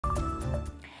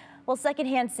Well,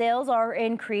 secondhand sales are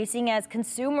increasing as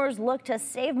consumers look to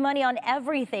save money on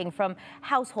everything from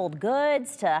household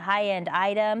goods to high-end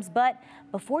items. But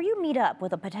before you meet up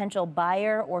with a potential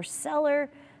buyer or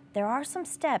seller, there are some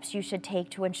steps you should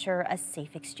take to ensure a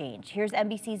safe exchange. Here's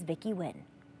NBC's Vicky Nguyen.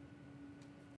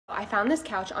 I found this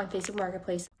couch on Facebook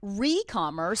Marketplace.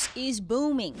 Re-commerce is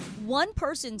booming. One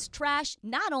person's trash,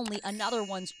 not only another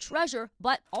one's treasure,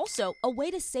 but also a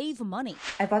way to save money.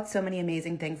 I bought so many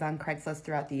amazing things on Craigslist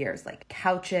throughout the years, like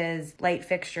couches, light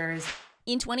fixtures.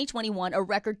 In 2021, a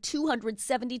record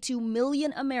 272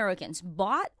 million Americans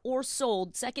bought or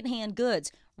sold secondhand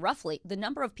goods, roughly the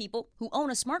number of people who own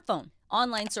a smartphone.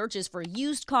 Online searches for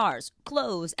used cars,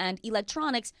 clothes, and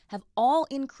electronics have all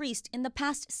increased in the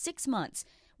past 6 months.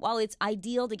 While it's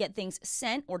ideal to get things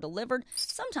sent or delivered,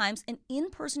 sometimes an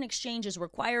in-person exchange is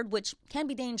required, which can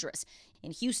be dangerous.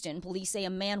 In Houston, police say a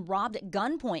man robbed at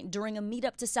gunpoint during a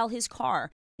meetup to sell his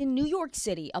car. In New York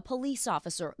City, a police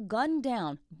officer gunned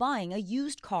down buying a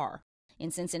used car. In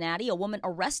Cincinnati, a woman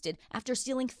arrested after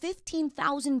stealing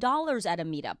 $15,000 at a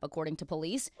meetup, according to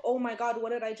police. Oh my God,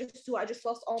 what did I just do? I just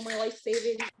lost all my life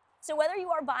savings. So whether you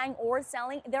are buying or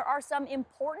selling, there are some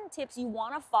important tips you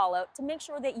want to follow to make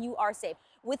sure that you are safe.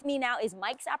 With me now is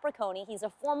Mike Sapriconi. He's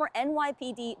a former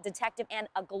NYPD detective and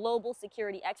a global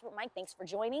security expert. Mike, thanks for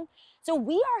joining. So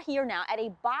we are here now at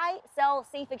a buy, sell,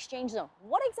 safe exchange zone.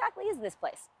 What exactly is this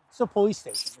place? It's a police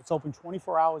station. It's open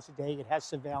 24 hours a day. It has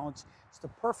surveillance. It's the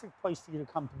perfect place for you to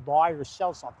come to buy or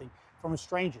sell something from a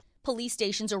stranger. Police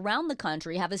stations around the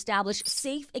country have established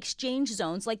safe exchange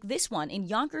zones like this one in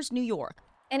Yonkers, New York.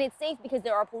 And it's safe because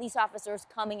there are police officers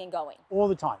coming and going. All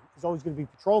the time. There's always going to be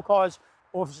patrol cars,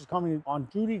 officers coming on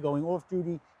duty, going off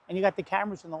duty, and you got the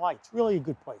cameras and the lights. Really a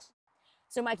good place.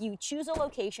 So, Mike, you choose a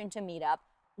location to meet up.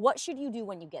 What should you do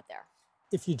when you get there?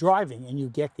 If you're driving and you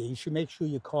get there, you should make sure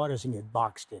your car doesn't get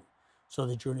boxed in so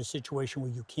that you're in a situation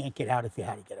where you can't get out if you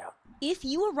had to get out. If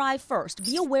you arrive first,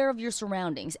 be aware of your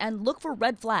surroundings and look for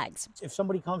red flags. If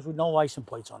somebody comes with no license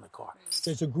plates on the car,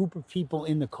 there's a group of people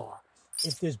in the car.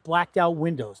 If there's blacked out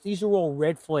windows, these are all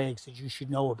red flags that you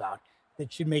should know about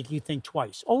that should make you think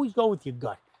twice. Always go with your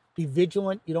gut. Be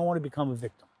vigilant. You don't want to become a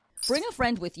victim. Bring a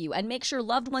friend with you and make sure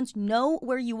loved ones know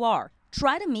where you are.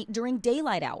 Try to meet during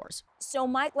daylight hours. So,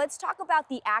 Mike, let's talk about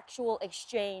the actual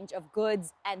exchange of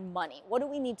goods and money. What do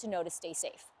we need to know to stay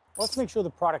safe? Let's make sure the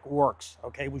product works,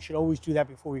 okay? We should always do that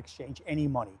before we exchange any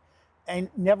money. And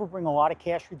never bring a lot of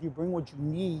cash with you. Bring what you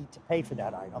need to pay for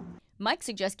that item. Mike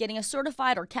suggests getting a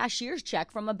certified or cashier's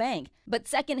check from a bank. But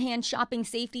secondhand shopping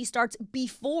safety starts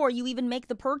before you even make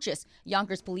the purchase.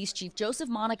 Yonkers Police Chief Joseph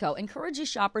Monaco encourages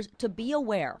shoppers to be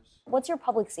aware. What's your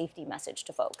public safety message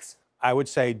to folks? I would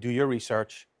say do your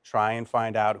research. Try and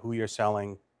find out who you're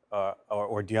selling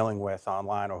or dealing with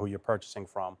online or who you're purchasing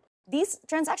from. These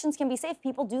transactions can be safe.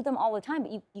 People do them all the time,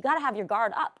 but you got to have your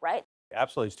guard up, right?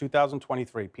 Absolutely. It's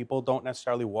 2023. People don't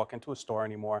necessarily walk into a store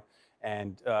anymore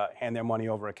and hand their money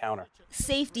over a counter.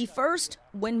 Safety first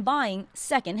when buying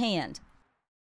secondhand.